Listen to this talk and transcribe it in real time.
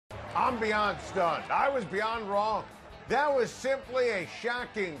I'm beyond stunned. I was beyond wrong. That was simply a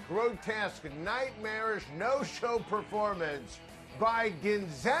shocking, grotesque, nightmarish, no-show performance by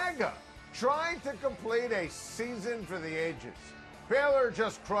Gonzaga, trying to complete a season for the ages. Baylor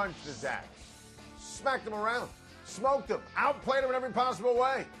just crunched the Zags, smacked them around, smoked them, outplayed them in every possible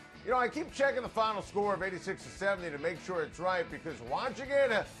way. You know, I keep checking the final score of 86-70 to make sure it's right, because watching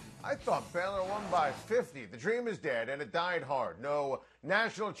it, I thought Baylor won by 50. The dream is dead, and it died hard. No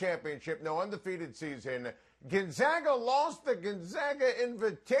national championship, no undefeated season. Gonzaga lost the Gonzaga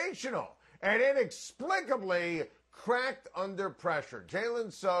Invitational and inexplicably cracked under pressure.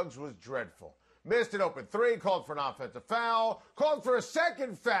 Jalen Suggs was dreadful. Missed an open three, called for an offensive foul, called for a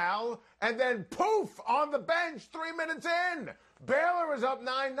second foul, and then poof, on the bench 3 minutes in. Baylor was up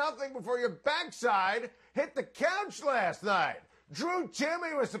 9-0 before your backside hit the couch last night. Drew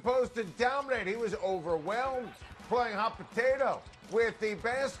Timme was supposed to dominate. He was overwhelmed, playing hot potato with the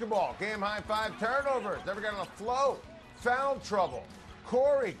basketball. Game-high 5 turnovers. Never got on the flow. Foul trouble.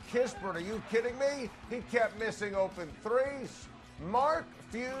 Corey Kispert, are you kidding me? He kept missing open threes. Mark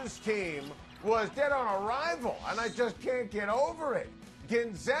Few's team was dead on arrival, and I just can't get over it.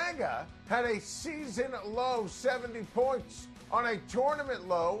 Gonzaga had a season-low 70 points on a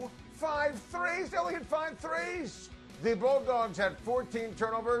tournament-low 5 threes. They only hit 5 threes. The Bulldogs had 14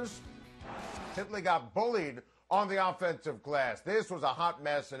 turnovers, simply got bullied on the offensive glass. This was a hot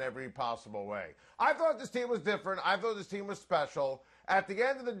mess in every possible way. I thought this team was different. I thought this team was special. At the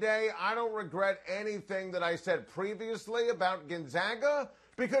end of the day, I don't regret anything that I said previously about Gonzaga,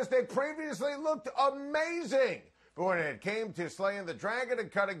 because they previously looked amazing. But when it came to slaying the dragon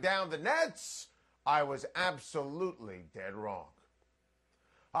and cutting down the nets, I was absolutely dead wrong.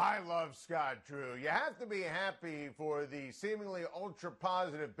 I love Scott Drew. You have to be happy for the seemingly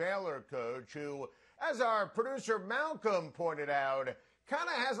ultra-positive Baylor coach who, as our producer Malcolm pointed out, kind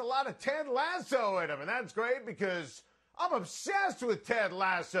of has a lot of Ted Lasso in him. And that's great, because I'm obsessed with Ted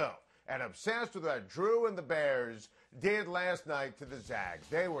Lasso and obsessed with what Drew and the Bears did last night to the Zags.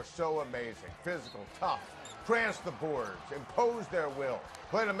 They were so amazing. Physical, tough, crashed the boards, imposed their will,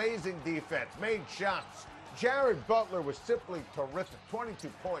 played amazing defense, made shots. Jared Butler was simply terrific. 22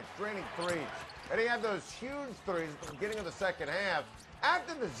 points, draining threes. And he had those huge threes at the beginning of the second half.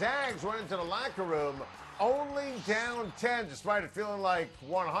 After the Zags went into the locker room, only down 10, despite it feeling like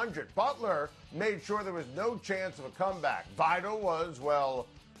 100. Butler made sure there was no chance of a comeback. Vital was, well,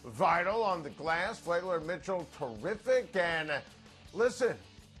 vital on the glass. Flagler and Mitchell, terrific. And listen,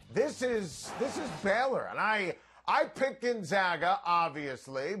 this is Baylor. And I picked Gonzaga,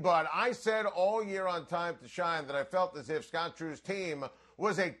 obviously, but I said all year on Time to Shine that I felt as if Scott Drew's team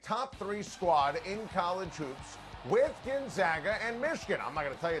was a top 3 squad in college hoops with Gonzaga and Michigan. I'm not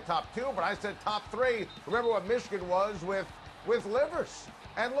going to tell you top 2, but I said top 3. Remember what Michigan was with Livers.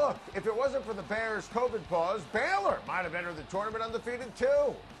 And look, if it wasn't for the Bears' COVID pause, Baylor might have entered the tournament undefeated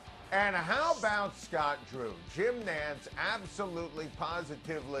too. And how about Scott Drew? Jim Nantz absolutely,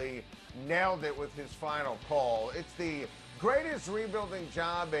 positively nailed it with his final call. It's the greatest rebuilding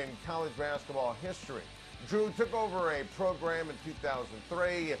job in college basketball history. Drew took over a program in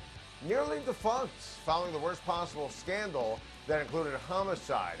 2003, nearly defunct, following the worst possible scandal that included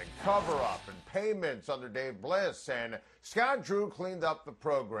homicide and cover-up and payments under Dave Bliss. And Scott Drew cleaned up the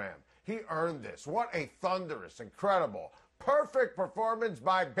program. He earned this. What a thunderous, incredible, perfect performance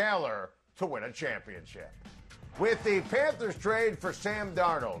by Baylor to win a championship. With the Panthers trade for Sam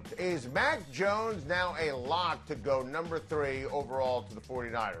Darnold, is Mac Jones now a lock to go number 3 overall to the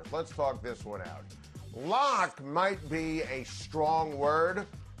 49ers? Let's talk this one out. Lock might be a strong word,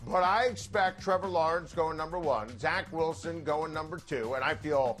 but I expect Trevor Lawrence going number 1, Zach Wilson going number 2, and I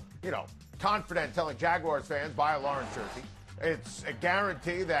feel, confident telling Jaguars fans, buy a Lawrence jersey. It's a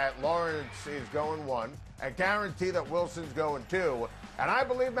guarantee that Lawrence is going 1, a guarantee that Wilson's going 2, and I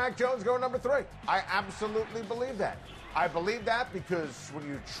believe Mac Jones going number 3. I absolutely believe that. I believe that because when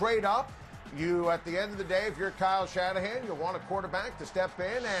you trade up, you, at the end of the day, if you're Kyle Shanahan, you'll want a quarterback to step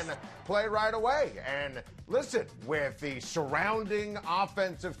in and play right away. And listen, with the surrounding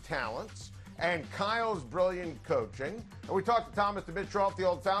offensive talents and Kyle's brilliant coaching, and we talked to Thomas Dimitroff, the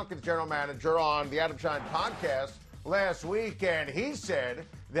old Falcons general manager, on the Adam Schein podcast last week, and he said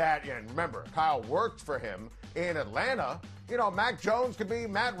that, and remember, Kyle worked for him in Atlanta, Mac Jones could be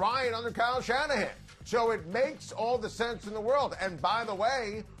Matt Ryan under Kyle Shanahan. So it makes all the sense in the world. And by the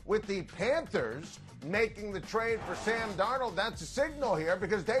way, with the Panthers making the trade for Sam Darnold, that's a signal here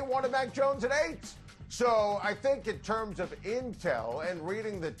because they wanted Mac Jones at 8. So I think in terms of intel and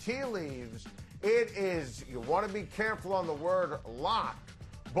reading the tea leaves, it is, you want to be careful on the word lock,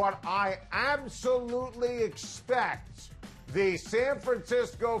 but I absolutely expect the San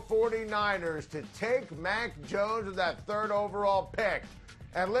Francisco 49ers to take Mac Jones with that third overall pick.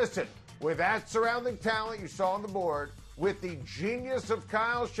 And listen, with that surrounding talent you saw on the board, with the genius of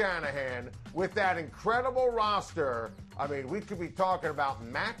Kyle Shanahan, with that incredible roster, I mean, we could be talking about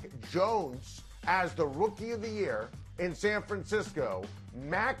Mac Jones as the Rookie of the Year in San Francisco.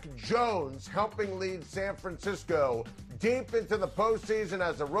 Mac Jones helping lead San Francisco deep into the postseason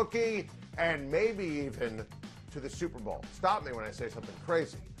as a rookie and maybe even to the Super Bowl. Stop me when I say something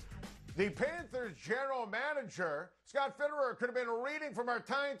crazy. The Panthers general manager, Scott Fitterer, could have been reading from our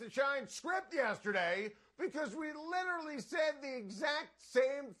Time to Shine script yesterday because we literally said the exact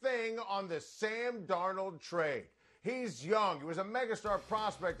same thing on the Sam Darnold trade. He's young. He was a megastar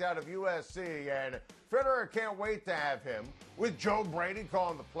prospect out of USC, and Fitterer can't wait to have him with Joe Brady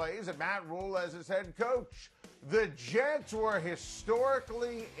calling the plays and Matt Rule as his head coach. The Jets were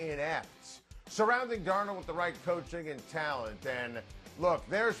historically inept, surrounding Darnold with the right coaching and talent. And look,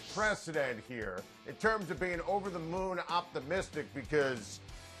 there's precedent here in terms of being over the moon optimistic because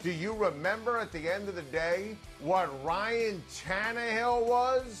do you remember at the end of the day what Ryan Tannehill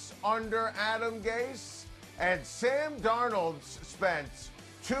was under Adam Gase? And Sam Darnold spent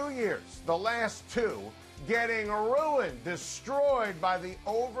 2 years, the last two, getting ruined, destroyed by the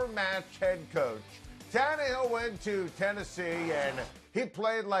overmatched head coach. Tannehill went to Tennessee, and he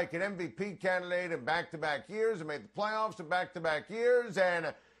played like an MVP candidate in back-to-back years and made the playoffs in back-to-back years.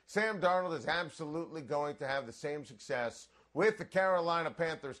 And Sam Darnold is absolutely going to have the same success with the Carolina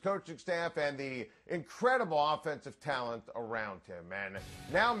Panthers coaching staff and the incredible offensive talent around him. And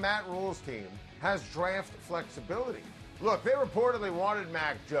now Matt Rule's team has draft flexibility. Look, they reportedly wanted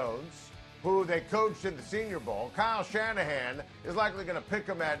Mac Jones, who they coached in the Senior Bowl. Kyle Shanahan is likely going to pick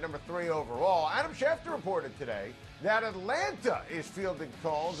him at number 3 overall. Adam Schefter reported today that Atlanta is fielding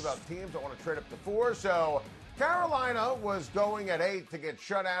calls about teams that want to trade up to 4. So Carolina was going at 8 to get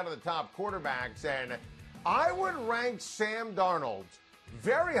shut out of the top quarterbacks, and I would rank Sam Darnold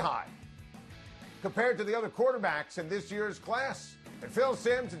very high compared to the other quarterbacks in this year's class. And Phil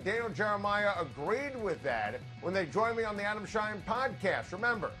Simms and Daniel Jeremiah agreed with that when they joined me on the Adam Schein podcast.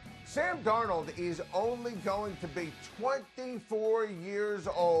 Remember, Sam Darnold is only going to be 24 years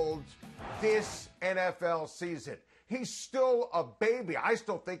old this NFL season. He's still a baby. I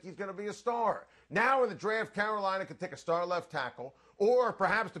still think he's going to be a star. Now in the draft, Carolina could take a star left tackle or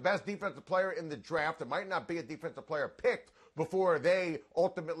perhaps the best defensive player in the draft. It might not be a defensive player picked before they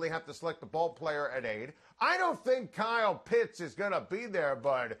ultimately have to select the ball player at 8. I don't think Kyle Pitts is going to be there,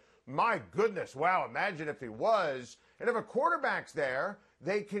 but my goodness, wow, imagine if he was. And if a quarterback's there,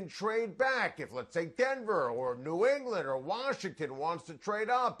 they can trade back. If, let's say, Denver or New England or Washington wants to trade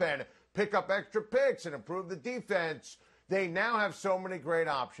up and pick up extra picks and improve the defense, they now have so many great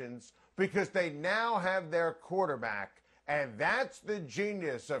options because they now have their quarterback. And that's the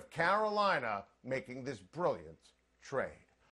genius of Carolina making this brilliant trade.